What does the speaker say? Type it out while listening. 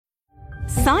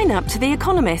Sign up to The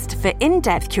Economist for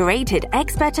in-depth curated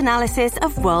expert analysis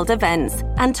of world events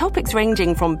and topics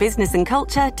ranging from business and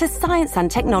culture to science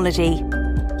and technology.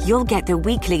 You'll get the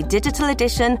weekly digital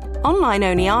edition,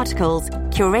 online-only articles,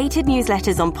 curated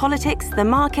newsletters on politics, the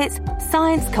markets,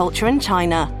 science, culture and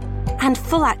China, and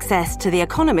full access to The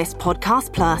Economist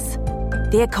Podcast Plus.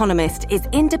 The Economist is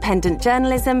independent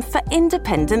journalism for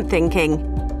independent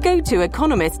thinking. Go to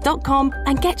economist.com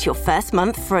and get your first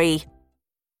month free.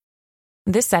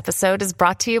 This episode is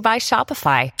brought to you by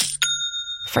Shopify.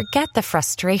 Forget the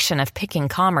frustration of picking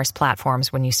commerce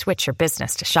platforms when you switch your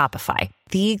business to Shopify,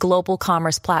 the global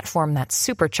commerce platform that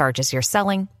supercharges your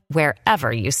selling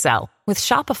wherever you sell. With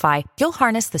Shopify, you'll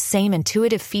harness the same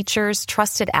intuitive features,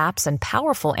 trusted apps, and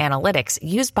powerful analytics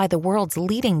used by the world's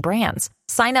leading brands.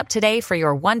 Sign up today for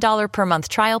your $1 per month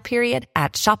trial period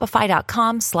at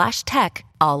shopify.com/tech,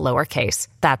 all lowercase.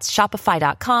 That's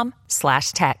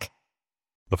shopify.com/tech.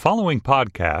 The following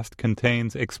podcast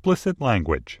contains explicit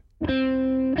language.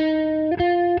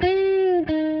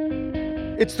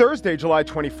 It's Thursday, July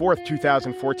 24th,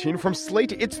 2014. From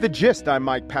Slate, it's The Gist. I'm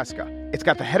Mike Pesca. It's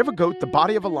got the head of a goat, the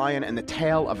body of a lion, and the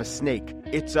tail of a snake.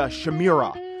 It's a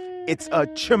chimera. It's a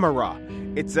chimera.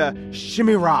 It's a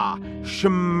chimera.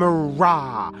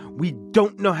 Chimera. We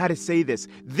don't know how to say this.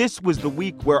 This was the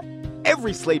week where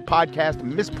every Slate podcast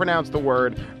mispronounced the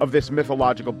word of this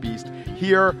mythological beast.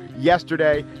 Here,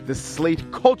 yesterday, the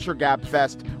Slate Culture Gap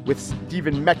Fest with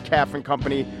Stephen Metcalf and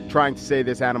company trying to say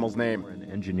this animal's name.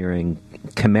 Engineering.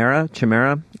 Chimera?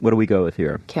 What do we go with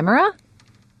here? Chimera?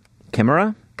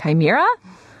 Chimera? Chimera?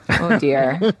 Oh,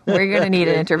 dear. We're going to need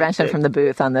an intervention from the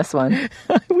booth on this one.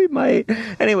 We might.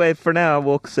 Anyway, for now,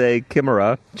 we'll say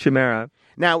chimera.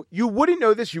 Now, you wouldn't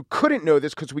know this, you couldn't know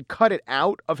this because we cut it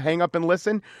out of Hang Up and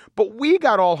Listen, but we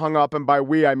got all hung up, and by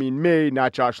we, I mean me,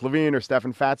 not Josh Levine or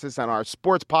Stefan Fatsis on our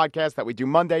sports podcast that we do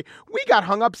Monday. We got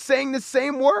hung up saying the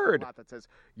same word. That says,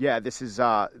 yeah, this is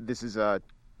I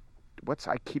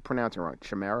keep pronouncing wrong.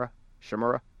 Chimera?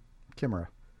 Chimera?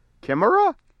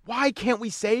 Why can't we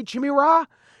say chimera?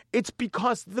 It's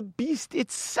because the beast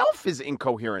itself is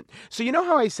incoherent. So you know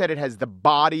how I said it has the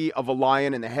body of a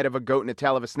lion and the head of a goat and the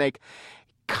tail of a snake?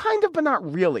 Kind of, but not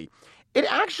really. It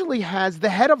actually has the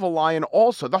head of a lion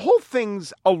also. The whole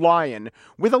thing's a lion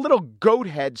with a little goat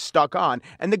head stuck on.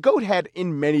 And the goat head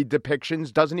in many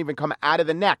depictions doesn't even come out of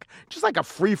the neck. Just like a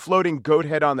free-floating goat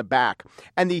head on the back.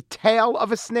 And the tail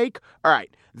of a snake, all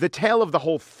right, the tail of the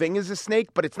whole thing is a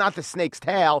snake, but it's not the snake's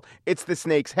tail, it's the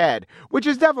snake's head. Which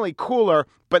is definitely cooler,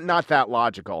 but not that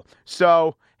logical.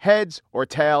 So, heads or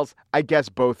tails, I guess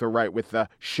both are right with the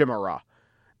chimera.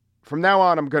 From now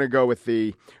on, I'm going to go with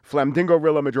the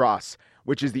Flamdingorilla madras,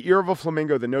 which is the ear of a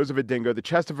flamingo, the nose of a dingo, the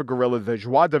chest of a gorilla, the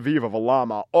joie de vivre of a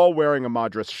llama, all wearing a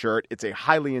madras shirt. It's a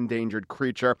highly endangered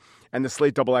creature, and the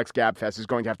Slate XX Gabfest is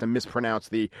going to have to mispronounce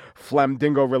the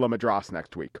Flamdingorilla madras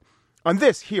next week. On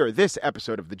this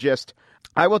episode of The Gist,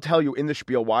 I will tell you in the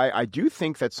spiel why I do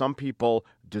think that some people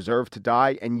deserve to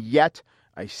die, and yet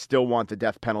I still want the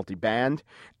death penalty banned.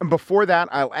 And before that,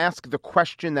 I'll ask the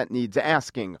question that needs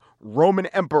asking. Roman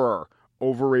Emperor,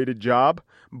 overrated job?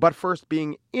 But first,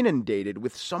 being inundated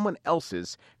with someone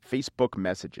else's Facebook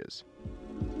messages.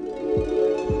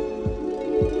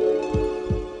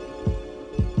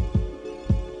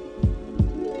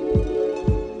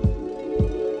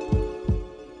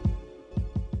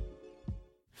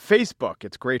 Facebook,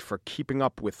 it's great for keeping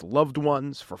up with loved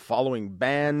ones, for following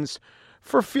bands,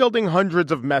 for fielding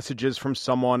hundreds of messages from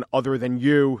someone other than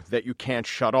you that you can't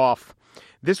shut off.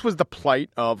 This was the plight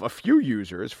of a few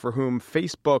users for whom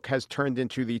Facebook has turned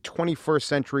into the 21st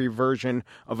century version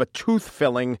of a tooth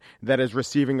filling that is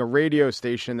receiving a radio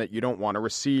station that you don't want to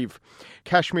receive.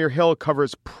 Kashmir Hill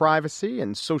covers privacy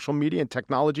and social media and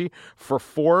technology for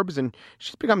Forbes, and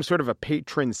she's become sort of a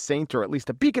patron saint, or at least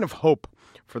a beacon of hope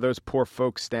for those poor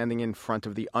folks standing in front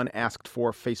of the unasked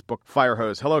for Facebook fire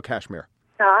hose. Hello, Kashmir.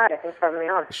 Hi, thanks for having me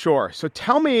on. Sure. So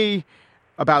tell me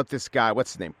about this guy.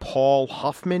 What's his name? Paul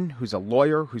Huffman, who's a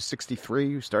lawyer, who's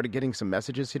 63, who started getting some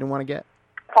messages he didn't want to get.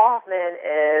 Paul Huffman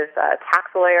is a tax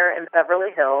lawyer in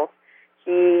Beverly Hills.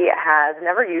 He has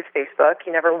never used Facebook. He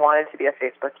never wanted to be a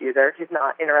Facebook user. He's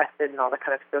not interested in all the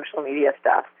kind of social media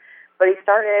stuff. But he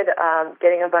started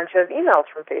getting a bunch of emails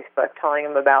from Facebook telling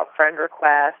him about friend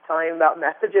requests, telling him about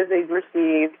messages he'd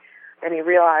received, and he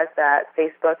realized that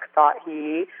Facebook thought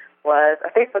he was a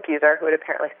Facebook user who had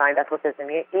apparently signed up with his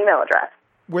email address.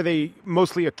 Were they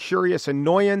mostly a curious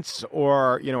annoyance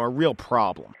or, a real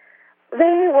problem?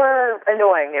 They were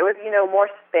annoying. It was, more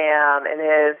spam in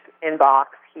his inbox.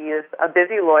 He is a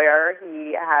busy lawyer.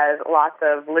 He has lots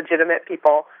of legitimate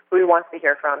people who he wants to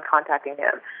hear from, contacting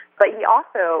him. But he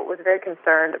also was very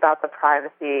concerned about the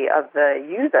privacy of the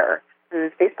user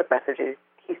whose Facebook messages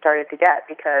he started to get,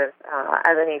 because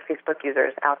as any Facebook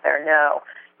users out there know,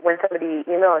 when somebody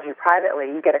emails you privately,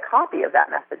 you get a copy of that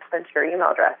message sent to your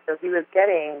email address. So he was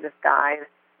getting this guy's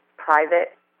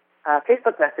private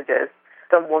Facebook messages.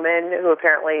 Some woman who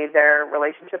apparently their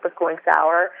relationship was going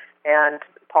sour, and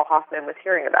Paul Hoffman was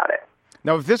hearing about it.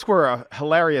 Now, if this were a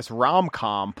hilarious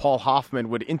rom-com, Paul Hoffman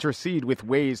would intercede with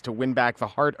ways to win back the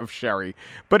heart of Sherry.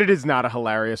 But it is not a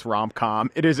hilarious rom-com.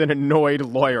 It is an annoyed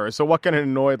lawyer. So what can an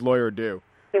annoyed lawyer do?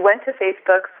 He went to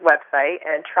Facebook's website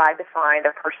and tried to find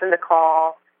a person to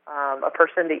call, a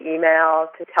person to email,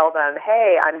 to tell them,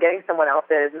 hey, I'm getting someone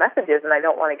else's messages and I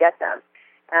don't want to get them.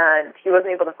 And he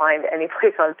wasn't able to find any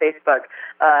place on Facebook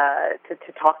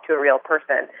to talk to a real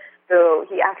person. So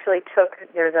he actually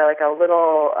there's a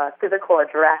little physical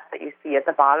address that you see at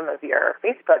the bottom of your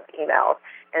Facebook emails.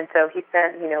 And so he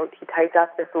sent, he typed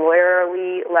up this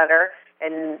lawyerly letter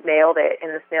and mailed it in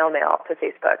the snail mail to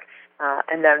Facebook,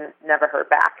 and then never heard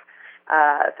back.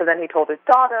 So then he told his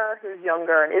daughter, who's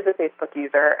younger and is a Facebook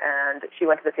user, and she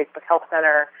went to the Facebook Help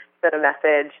Center, sent a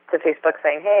message to Facebook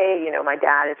saying, hey, my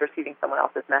dad is receiving someone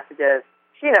else's messages.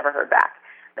 She never heard back.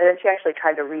 And then she actually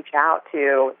tried to reach out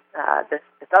to this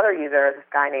other user, this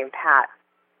guy named Pat,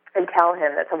 and tell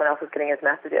him that someone else was getting his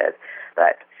messages.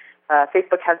 But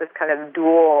Facebook has this kind of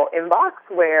dual inbox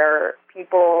where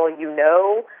people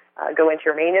go into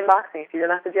your main inbox and you see the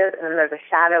messages, and then there's a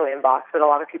shadow inbox that a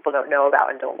lot of people don't know about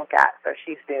and don't look at. So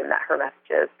she assumed that her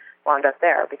messages wound up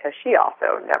there because she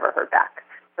also never heard back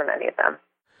from any of them.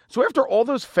 So after all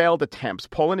those failed attempts,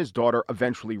 Paul and his daughter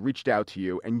eventually reached out to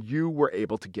you, and you were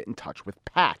able to get in touch with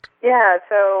Pat. Yeah,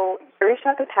 so I reached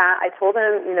out to Pat. I told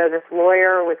him, this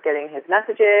lawyer was getting his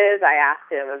messages. I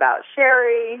asked him about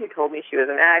Sherry. He told me she was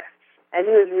an ex, and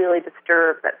he was really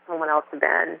disturbed that someone else had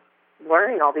been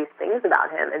learning all these things about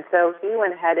him. And so he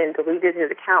went ahead and deleted his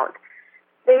account.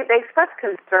 They expressed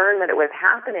concern that it was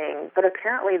happening, but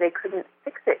apparently they couldn't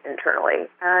fix it internally.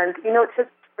 And, it's just,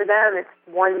 for them, it's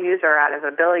one user out of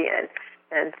a billion.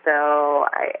 And so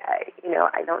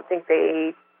I don't think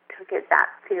they took it that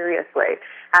seriously.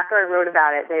 After I wrote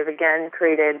about it, they've again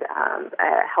created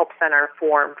a help center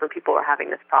form for people who are having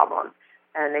this problem.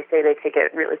 And they say they take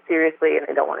it really seriously and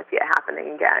they don't want to see it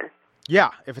happening again.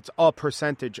 Yeah, if it's a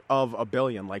percentage of a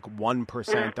billion, like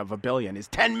 1% of a billion is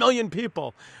 10 million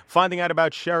people finding out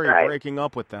about Sherry, right, breaking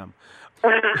up with them.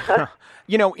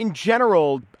 In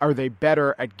general, are they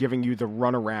better at giving you the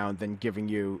runaround than giving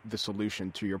you the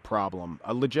solution to your problem,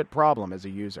 a legit problem as a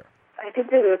user? I think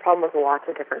there's a problem with lots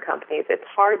of different companies. It's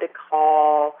hard to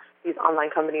call these online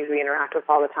companies we interact with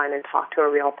all the time and talk to a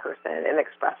real person and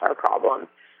express our problems.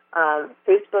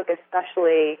 Facebook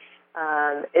especially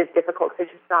is difficult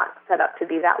because it's just not set up to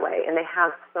be that way, and they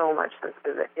have so much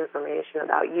sensitive information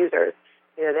about users.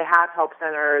 They have help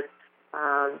centers,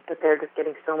 but they're just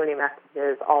getting so many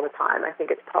messages all the time. I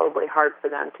think it's probably hard for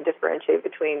them to differentiate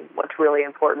between what's really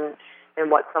important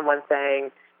and what someone's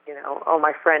saying, oh,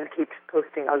 my friend keeps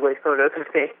posting ugly photos of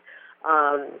me.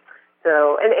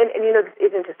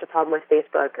 This isn't just a problem with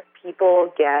Facebook.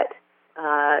 People get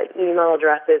email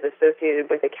addresses associated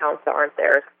with accounts that aren't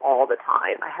theirs all the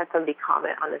time. I had somebody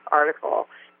comment on this article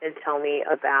and tell me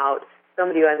about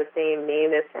somebody who has the same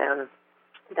name as him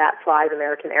that flies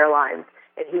American Airlines,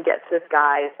 and he gets this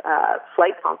guy's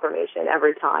flight confirmation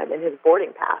every time in his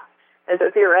boarding pass. And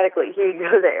so theoretically, he would go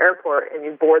to the airport and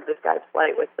you board this guy's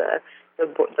flight with the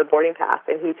boarding pass,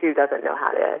 and he too doesn't know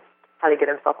how to get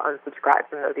himself unsubscribed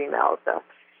from those emails. So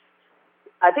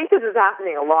I think this is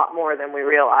happening a lot more than we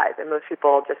realize, and most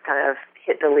people just kind of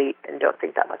hit delete and don't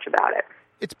think that much about it.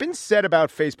 It's been said about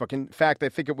Facebook. In fact, I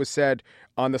think it was said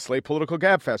on the Slate Political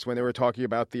Gabfest when they were talking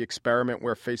about the experiment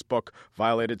where Facebook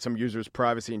violated some users'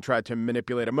 privacy and tried to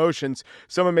manipulate emotions.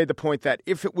 Someone made the point that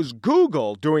if it was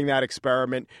Google doing that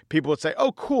experiment, people would say,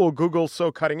 oh, cool, Google's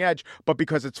so cutting edge. But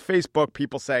because it's Facebook,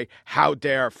 people say, how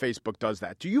dare Facebook does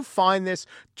that? Do you find this?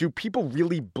 Do people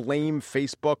really blame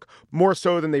Facebook more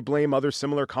so than they blame other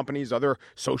similar companies, other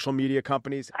social media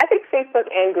companies? I think Facebook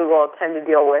and Google tend to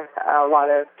deal with a lot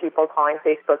of people calling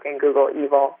Facebook and Google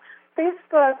evil.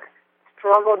 Facebook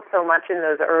struggled so much in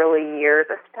those early years,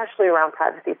 especially around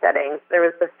privacy settings. There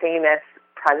was the famous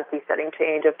privacy setting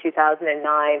change of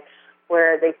 2009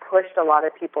 where they pushed a lot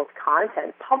of people's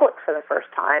content public for the first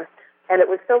time. And it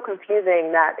was so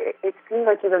confusing that it seemed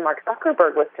like even Mark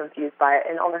Zuckerberg was confused by it.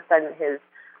 And all of a sudden his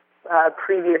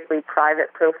previously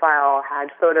private profile had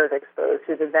photos exposed,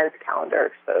 his events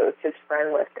calendar exposed, his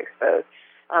friend list exposed.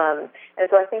 And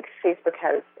so I think Facebook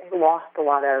has lost a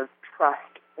lot of trust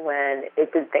when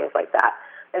it did things like that.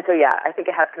 And so, yeah, I think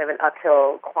it has kind of an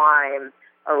uphill climb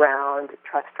around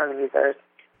trust from users.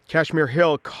 Kashmir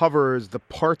Hill covers the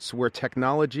parts where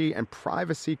technology and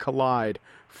privacy collide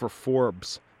for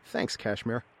Forbes. Thanks,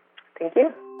 Kashmir. Thank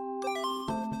you.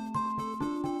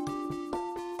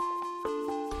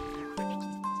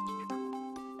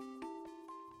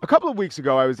 A couple of weeks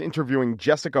ago, I was interviewing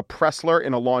Jessica Pressler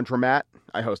in a laundromat.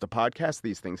 I host a podcast,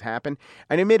 These Things Happen,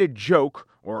 and I made a joke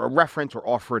or a reference or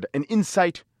offered an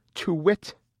insight to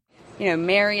wit. You know,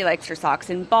 Mary likes her socks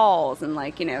in balls, and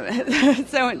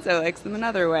so-and-so likes them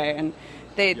another way, and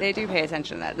they do pay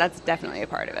attention to that. That's definitely a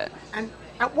part of it. And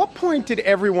at what point did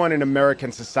everyone in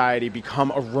American society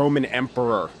become a Roman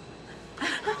emperor?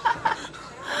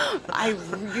 I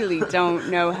really don't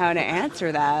know how to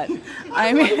answer that.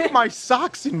 I mean, my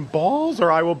socks in balls,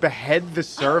 or I will behead the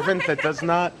servant that does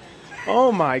not.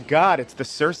 Oh my God, it's the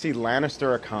Cersei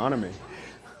Lannister economy.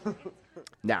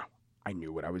 Now, I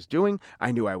knew what I was doing.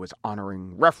 I knew I was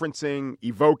honoring, referencing,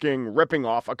 evoking, ripping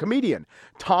off a comedian.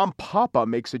 Tom Papa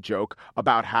makes a joke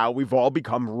about how we've all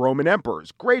become Roman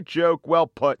emperors. Great joke, well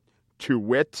put, to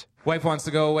wit. Wife wants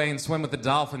to go away and swim with the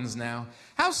dolphins now.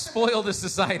 How spoiled a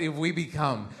society have we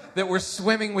become that we're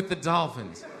swimming with the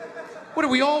dolphins? What, are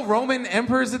we all Roman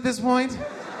emperors at this point?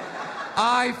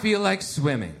 I feel like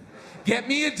swimming. Get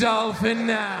me a dolphin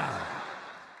now.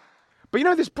 But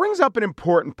this brings up an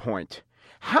important point.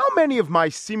 How many of my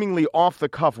seemingly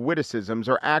off-the-cuff witticisms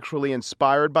are actually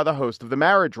inspired by the host of The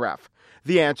Marriage Ref?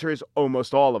 The answer is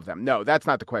almost all of them. No, that's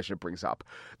not the question it brings up.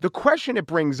 The question it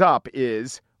brings up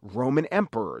is Roman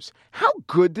emperors. How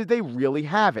good did they really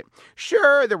have it?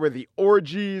 Sure, there were the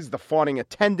orgies, the fawning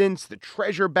attendants, the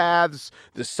treasure baths,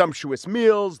 the sumptuous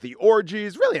meals, the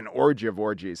orgies, really an orgy of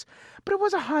orgies. But it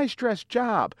was a high-stress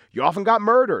job. You often got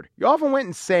murdered. You often went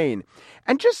insane.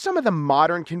 And just some of the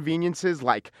modern conveniences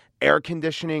like air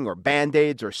conditioning or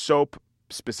Band-Aids or soap,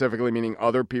 specifically meaning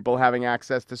other people having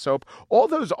access to soap, all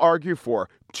those argue for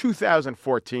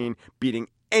 2014 beating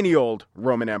any old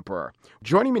Roman emperor.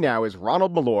 Joining me now is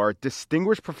Ronald Mallour,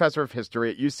 Distinguished Professor of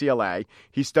History at UCLA.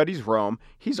 He studies Rome.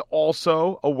 He's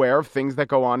also aware of things that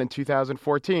go on in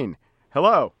 2014.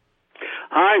 Hello.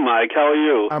 Hi, Mike. How are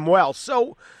you? I'm well.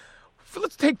 So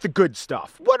let's take the good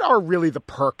stuff. What are really the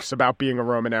perks about being a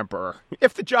Roman emperor?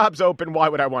 If the job's open, why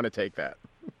would I want to take that?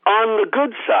 On the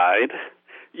good side,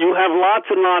 you have lots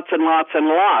and lots and lots and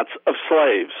lots of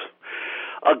slaves.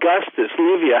 Augustus,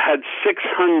 Livia, had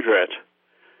 600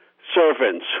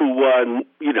 servants who were,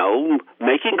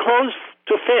 making clothes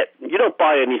to fit. You don't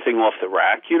buy anything off the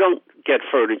rack. You don't get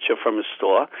furniture from a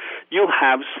store. You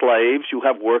have slaves, you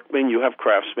have workmen, you have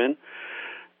craftsmen,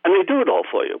 and they do it all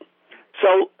for you.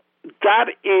 So that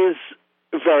is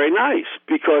very nice,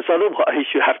 because otherwise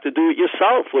you have to do it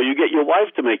yourself, or you get your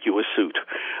wife to make you a suit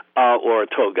or a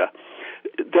toga.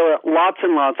 There are lots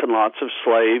and lots and lots of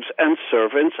slaves and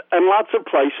servants and lots of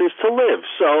places to live.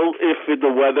 So if the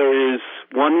weather is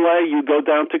one way, you go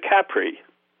down to Capri.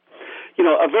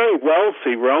 A very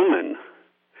wealthy Roman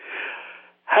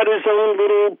had his own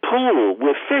little pool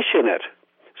with fish in it,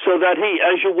 so that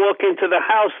as you walk into the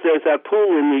house, there's that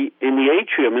pool in the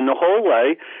atrium, in the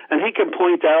hallway, and he can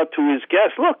point out to his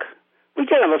guests, look, we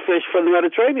can have a fish from the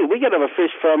Mediterranean. We can have a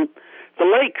fish from the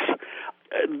lakes.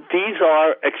 These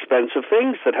are expensive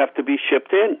things that have to be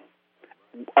shipped in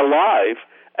alive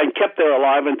and kept there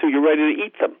alive until you're ready to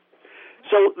eat them.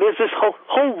 So there's this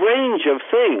whole range of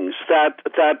things that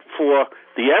for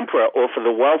the emperor or for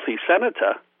the wealthy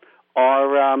senator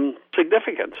are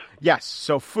significant. Yes,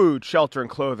 so food, shelter, and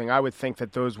clothing, I would think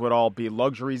that those would all be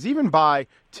luxuries, even by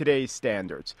today's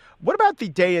standards. What about the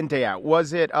day in, day out?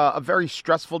 Was it a very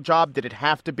stressful job? Did it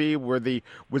have to be? Was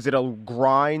it a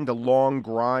long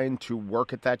grind to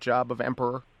work at that job of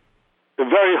emperor? A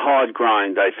very hard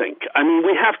grind, I think. I mean,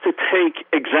 we have to take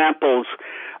examples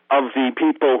of the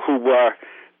people who were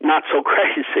not so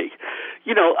crazy.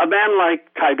 A man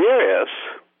like Tiberius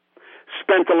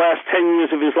spent the last 10 years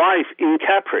of his life in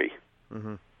Capri.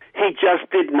 Mm-hmm. He just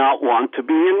did not want to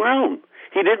be in Rome.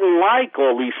 He didn't like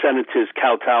all these senators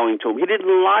kowtowing to him. He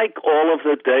didn't like all of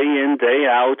the day in, day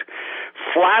out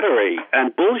flattery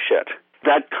and bullshit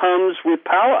that comes with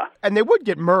power. And they would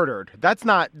get murdered. That's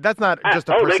not just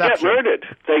a perception. They get murdered.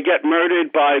 They get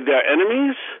murdered by their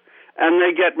enemies, and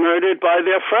they get murdered by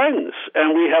their friends.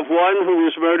 And we have one who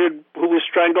was murdered, who was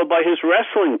strangled by his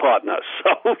wrestling partner.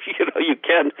 So,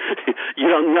 you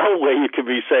don't know where you can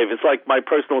be safe. It's like my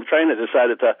personal trainer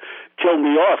decided to kill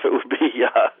me off. It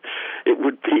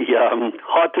would be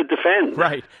hard to defend.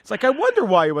 Right. It's like, I wonder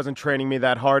why he wasn't training me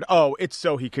that hard. Oh, it's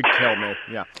so he could kill me.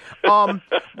 Yeah.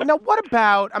 Now, what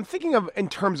about, I'm thinking of in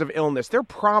terms of illness, there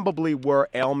probably were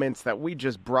ailments that we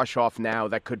just brush off now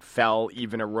that could fell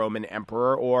even a Roman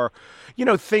emperor, or,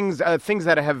 things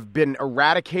that have been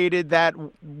eradicated that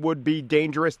would be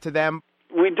dangerous to them.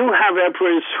 We do have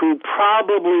emperors who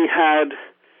probably had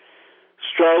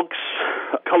strokes.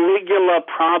 Caligula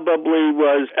probably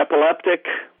was epileptic.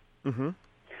 Mm-hmm.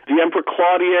 The Emperor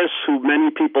Claudius, who many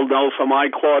people know from I,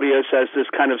 Claudius as this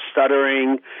kind of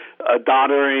stuttering,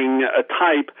 doddering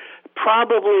type,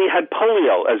 probably had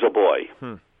polio as a boy.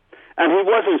 And he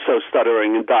wasn't so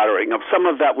stuttering and doddering. Some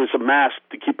of that was a mask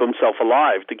to keep himself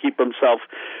alive, to keep himself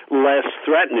less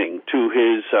threatening to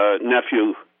his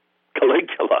nephew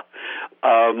Caligula.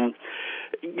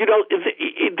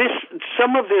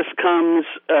 Some of this comes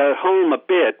home a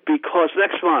bit because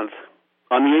next month,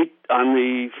 on the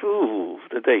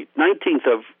date, 19th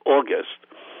of August,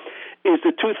 is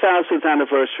the 2000th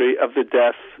anniversary of the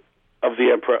death of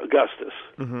the Emperor Augustus.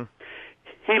 Mm-hmm.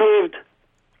 He lived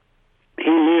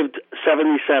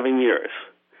 77 years,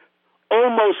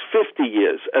 almost 50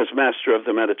 years as master of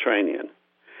the Mediterranean.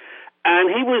 And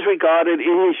he was regarded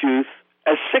in his youth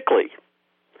as sickly.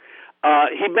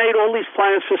 He made all these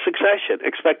plans for succession,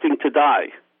 expecting to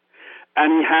die.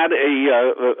 And he had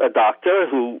a doctor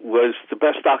who was, the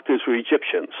best doctors were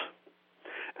Egyptians.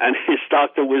 And his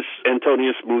doctor was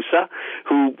Antonius Musa,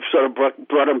 who sort of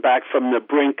brought him back from the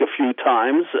brink a few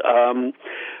times.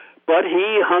 But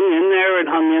he hung in there and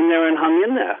hung in there and hung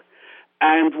in there.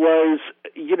 And was,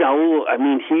 he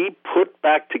put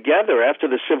back together after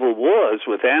the civil wars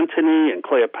with Antony and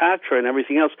Cleopatra and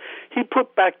everything else, he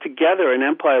put back together an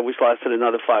empire which lasted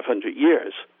another 500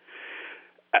 years.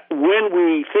 When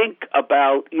we think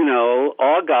about,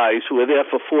 our guys who were there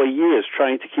for 4 years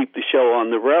trying to keep the show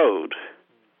on the road,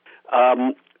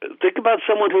 think about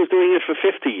someone who's doing it for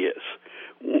 50 years.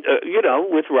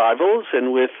 With rivals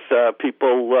and with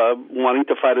people wanting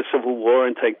to fight a civil war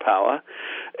and take power.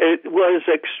 It was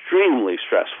extremely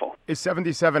stressful. Is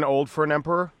 77 old for an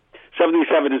emperor?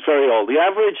 77 is very old.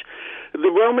 The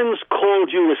Romans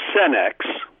called you a senex,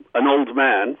 an old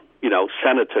man,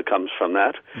 senator comes from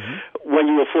that, when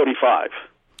you were 45.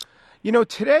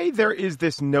 Today there is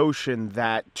this notion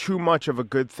that too much of a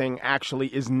good thing actually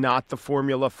is not the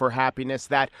formula for happiness,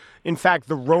 that, in fact,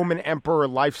 the Roman emperor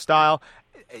lifestyle,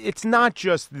 it's not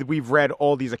just that we've read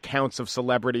all these accounts of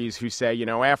celebrities who say,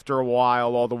 after a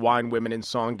while, all the wine, women, and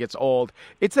song gets old.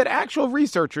 It's that actual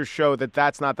researchers show that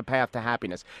that's not the path to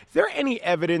happiness. Is there any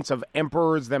evidence of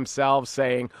emperors themselves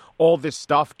saying all this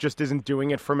stuff just isn't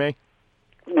doing it for me?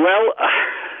 Well,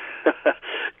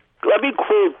 let me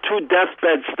quote two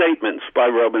deathbed statements by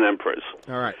Roman emperors.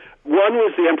 All right. One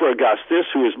was the Emperor Augustus,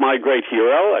 who is my great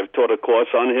hero. I've taught a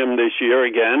course on him this year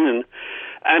again.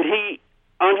 And he,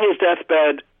 on his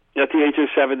deathbed at the age of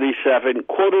 77,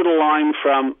 quoted a line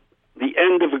from the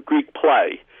end of a Greek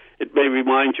play. It may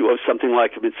remind you of something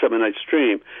like A Midsummer Night's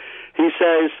Dream. He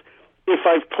says, "If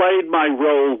I've played my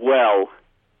role well,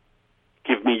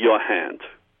 give me your hand.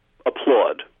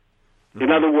 Applaud." In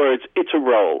other words, it's a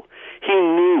role. He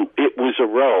knew it was a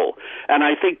role. And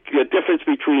I think the difference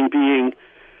between being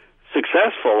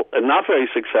successful and not very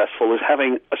successful is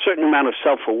having a certain amount of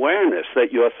self-awareness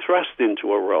that you're thrust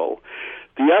into a role.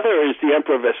 The other is the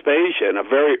Emperor Vespasian, a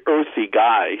very earthy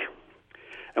guy.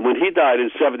 And when he died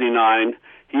in 79,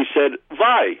 he said,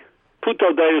 "Vai,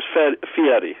 puto deus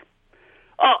fieri."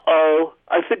 Uh-oh,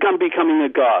 I think I'm becoming a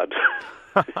god.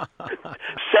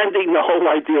 Sending the whole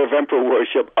idea of emperor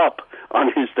worship up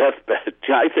on his deathbed.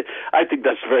 I think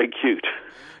that's very cute.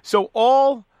 So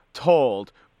all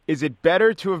told, is it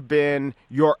better to have been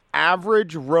your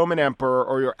average Roman emperor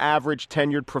or your average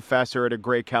tenured professor at a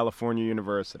great California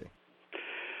university?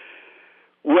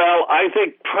 Well, I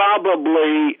think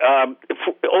probably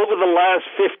over the last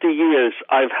 50 years,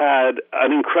 I've had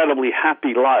an incredibly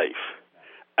happy life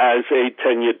as a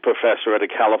tenured professor at a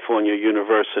California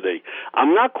university.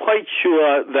 I'm not quite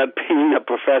sure that being a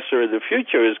professor in the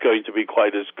future is going to be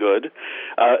quite as good,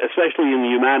 especially in the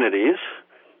humanities,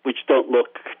 which don't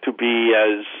look to be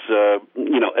as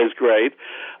great.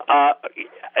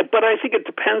 But I think it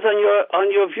depends on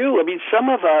your view. I mean, some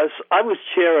of us, I was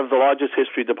chair of the largest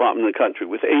history department in the country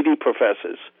with 80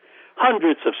 professors,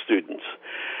 hundreds of students.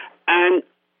 And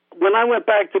when I went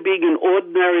back to being an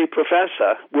ordinary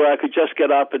professor where I could just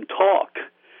get up and talk,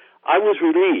 I was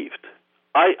relieved.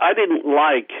 I didn't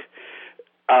like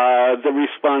the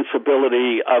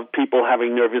responsibility of people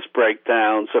having nervous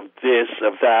breakdowns, of this,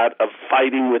 of that, of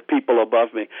fighting with people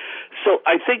above me. So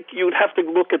I think you'd have to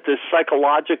look at this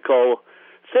psychological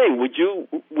thing. Would you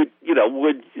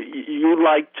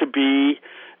like to be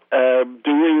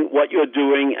doing what you're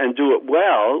doing and do it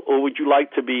well, or would you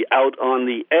like to be out on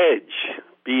the edge,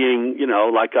 being,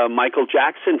 like a Michael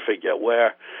Jackson figure,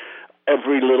 where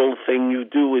every little thing you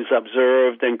do is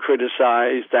observed and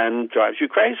criticized and drives you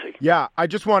crazy? Yeah, I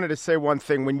just wanted to say one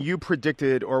thing. When you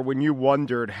predicted or when you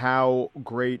wondered how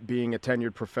great being a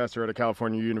tenured professor at a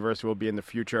California university will be in the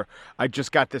future, I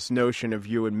just got this notion of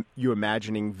you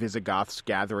imagining Visigoths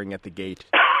gathering at the gate.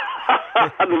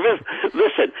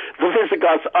 Listen, the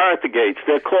Visigoths are at the gates.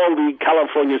 They're called the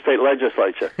California State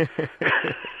Legislature.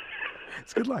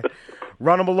 It's a good line.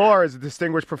 Ronald Millar is a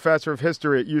distinguished professor of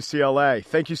history at UCLA.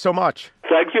 Thank you so much.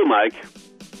 Thank you, Mike.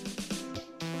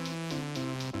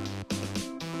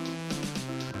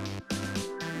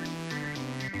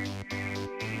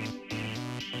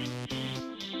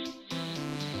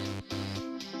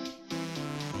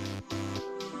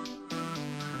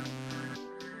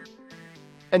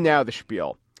 And now the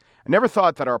spiel. I never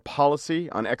thought that our policy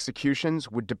on executions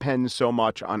would depend so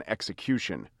much on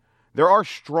execution. There are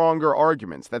stronger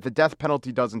arguments that the death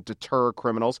penalty doesn't deter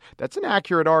criminals. That's an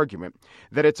accurate argument.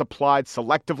 That it's applied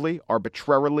selectively,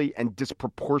 arbitrarily, and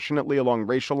disproportionately along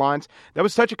racial lines. That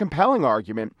was such a compelling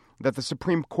argument that the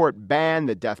Supreme Court banned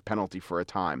the death penalty for a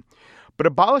time. But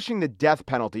abolishing the death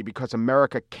penalty because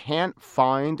America can't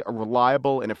find a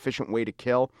reliable and efficient way to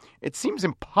kill, it seems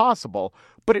impossible,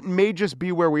 but it may just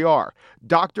be where we are.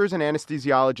 Doctors and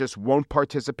anesthesiologists won't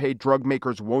participate. Drug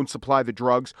makers won't supply the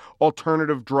drugs.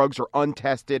 Alternative drugs are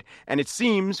untested. And it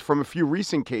seems, from a few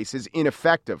recent cases,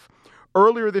 ineffective.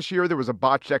 Earlier this year, there was a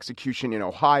botched execution in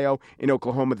Ohio. In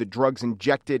Oklahoma, the drugs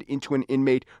injected into an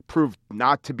inmate proved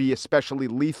not to be especially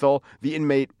lethal. The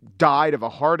inmate died of a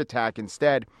heart attack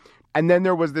instead. And then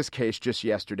there was this case just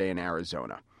yesterday in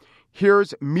Arizona.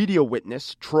 Here's media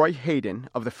witness Troy Hayden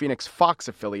of the Phoenix Fox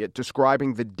affiliate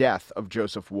describing the death of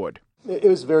Joseph Wood. It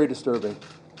was very disturbing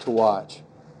to watch.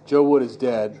 Joe Wood is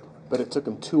dead, but it took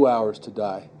him 2 hours to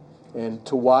die. And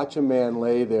to watch a man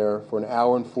lay there for an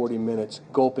hour and 40 minutes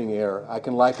gulping air, I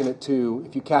can liken it to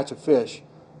if you catch a fish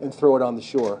and throw it on the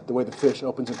shore, the way the fish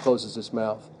opens and closes its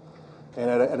mouth. And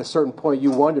at a certain point,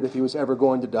 you wondered if he was ever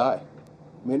going to die.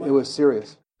 I mean, it was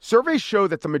serious. Surveys show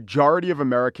that the majority of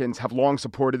Americans have long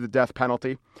supported the death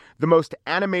penalty. The most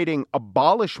animating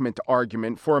abolishment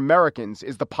argument for Americans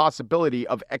is the possibility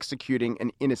of executing an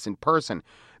innocent person.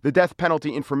 The Death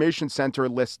Penalty Information Center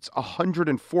lists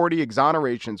 140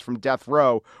 exonerations from death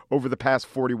row over the past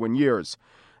 41 years.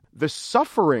 The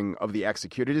suffering of the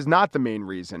executed is not the main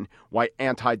reason why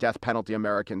anti-death penalty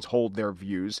Americans hold their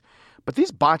views, but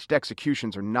these botched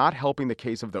executions are not helping the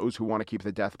case of those who want to keep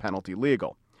the death penalty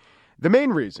legal. The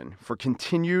main reason for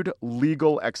continued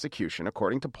legal execution,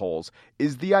 according to polls,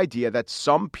 is the idea that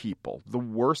some people, the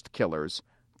worst killers,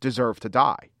 deserve to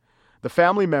die. The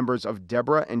family members of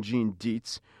Deborah and Gene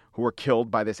Dietz, who were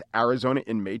killed by this Arizona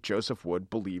inmate, Joseph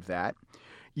Wood, believe that.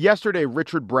 Yesterday,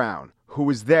 Richard Brown, who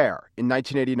was there in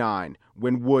 1989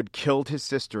 when Wood killed his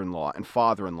sister-in-law and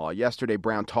father-in-law, yesterday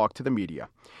Brown talked to the media.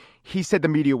 He said the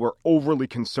media were overly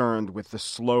concerned with the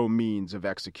slow means of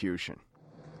execution.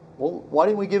 Well, why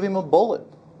didn't we give him a bullet?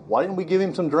 Why didn't we give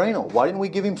him some Drano? Why didn't we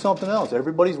give him something else?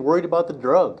 Everybody's worried about the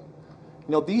drug.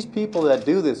 You know, these people that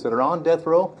do this, that are on death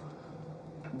row,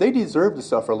 they deserve to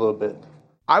suffer a little bit.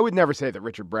 I would never say that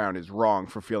Richard Brown is wrong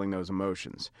for feeling those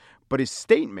emotions, but his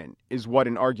statement is what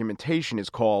in argumentation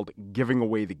is called giving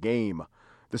away the game.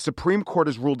 The Supreme Court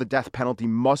has ruled the death penalty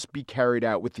must be carried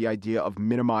out with the idea of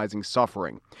minimizing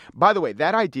suffering. By the way,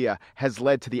 that idea has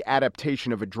led to the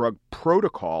adaptation of a drug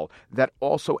protocol that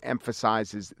also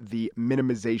emphasizes the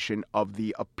minimization of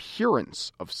the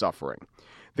appearance of suffering.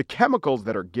 The chemicals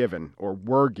that are given, or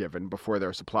were given before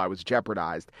their supply was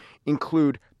jeopardized,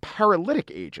 include paralytic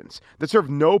agents that serve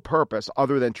no purpose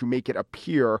other than to make it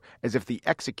appear as if the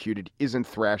executed isn't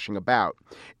thrashing about.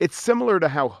 It's similar to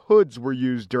how hoods were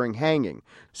used during hanging,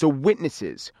 so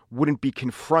witnesses wouldn't be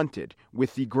confronted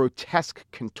with the grotesque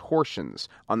contortions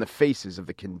on the faces of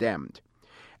the condemned.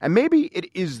 And maybe it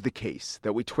is the case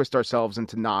that we twist ourselves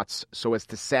into knots so as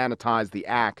to sanitize the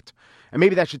act. And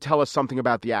maybe that should tell us something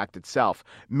about the act itself.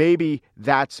 Maybe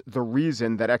that's the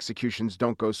reason that executions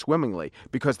don't go swimmingly,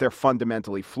 because they're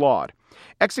fundamentally flawed.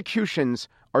 Executions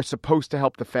are supposed to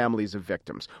help the families of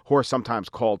victims, who are sometimes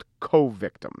called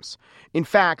co-victims. In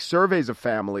fact, surveys of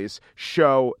families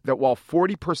show that while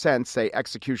 40% say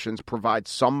executions provide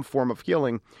some form of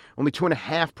healing, only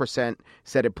 2.5%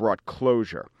 said it brought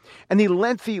closure. And the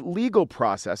lengthy legal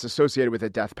process associated with the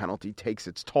death penalty takes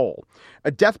its toll.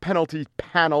 A death penalty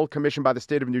panel commissioned by the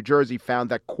state of New Jersey found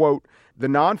that, quote, the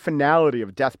non-finality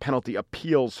of death penalty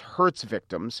appeals hurts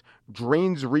victims,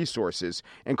 drains resources,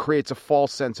 and creates a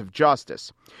false sense of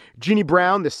justice. Jeannie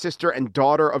Brown, the sister and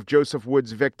daughter of Joseph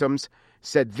Wood's victims,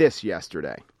 said this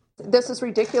yesterday. This is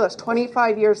ridiculous.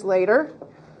 25 years later,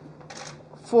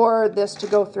 for this to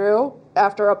go through,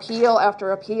 after appeal,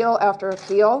 after appeal, after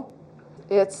appeal,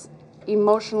 it's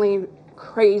emotionally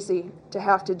crazy to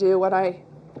have to do what I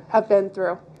have been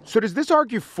through. So does this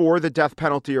argue for the death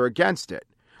penalty or against it?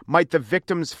 Might the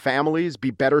victims' families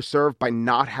be better served by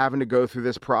not having to go through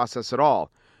this process at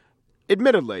all?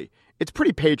 Admittedly, it's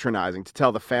pretty patronizing to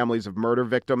tell the families of murder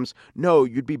victims, no,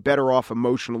 you'd be better off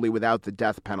emotionally without the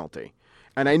death penalty.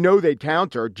 And I know they'd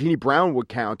counter, Jeannie Brown would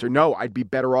counter, no, I'd be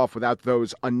better off without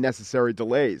those unnecessary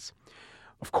delays.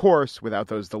 Of course, without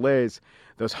those delays,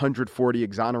 those 140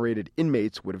 exonerated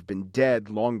inmates would have been dead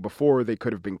long before they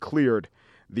could have been cleared.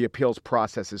 The appeals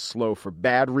process is slow for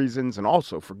bad reasons and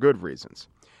also for good reasons.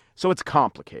 So it's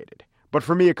complicated. But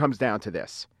for me, it comes down to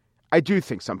this. I do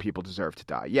think some people deserve to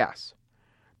die, yes.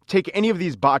 Take any of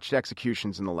these botched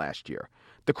executions in the last year.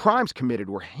 The crimes committed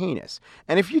were heinous.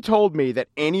 And if you told me that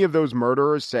any of those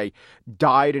murderers, say,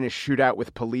 died in a shootout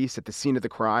with police at the scene of the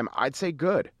crime, I'd say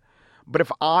good. But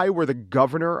if I were the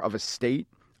governor of a state,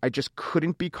 I just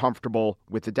couldn't be comfortable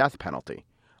with the death penalty.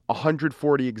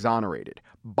 140 exonerated,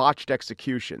 botched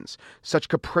executions, such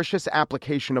capricious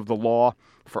application of the law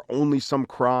for only some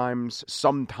crimes,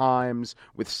 sometimes,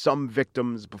 with some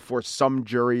victims before some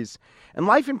juries. And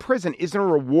life in prison isn't a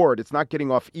reward. It's not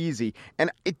getting off easy. And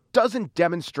it doesn't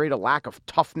demonstrate a lack of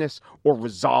toughness or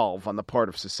resolve on the part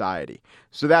of society.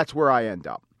 So that's where I end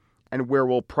up, and where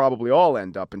we'll probably all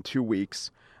end up in 2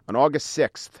 weeks. On August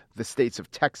 6th, the states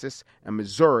of Texas and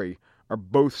Missouri are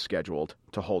both scheduled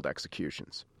to hold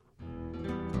executions.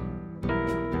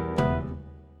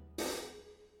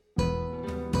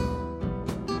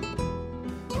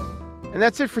 And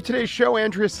that's it for today's show.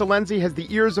 Andrea Silenzi has the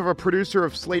ears of a producer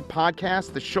of Slate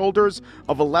Podcasts, the shoulders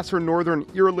of a lesser northern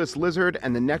earless lizard,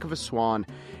 and the neck of a swan.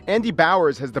 Andy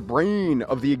Bowers has the brain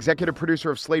of the executive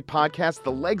producer of Slate Podcasts,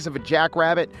 the legs of a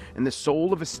jackrabbit, and the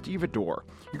soul of a stevedore.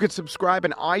 You could subscribe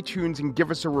in iTunes and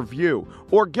give us a review,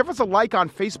 or give us a like on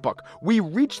Facebook. We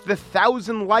reached the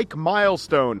 1,000-like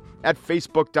milestone at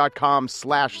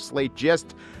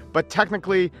facebook.com/SlateGist. But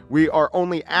technically, we are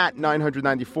only at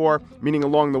 994, meaning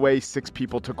along the way, 6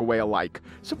 people took away a like.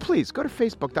 So please go to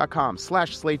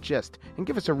facebook.com/SlateGist and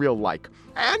give us a real like.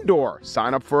 And or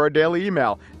sign up for our daily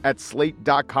email at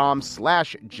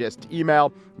slate.com/gist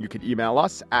email. You can email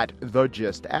us at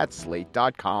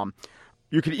thegist@slate.com.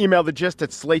 You can email the gist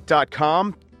at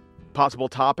slate.com. Possible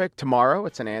topic tomorrow.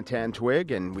 It's an Antan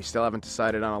twig, and we still haven't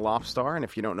decided on a lobstar. And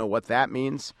if you don't know what that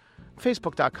means,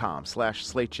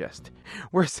 facebook.com/SlateGist.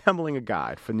 We're assembling a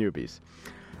guide for newbies.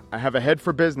 I have a head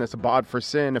for business, a bod for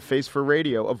sin, a face for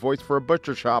radio, a voice for a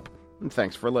butcher shop, and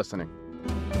thanks for listening.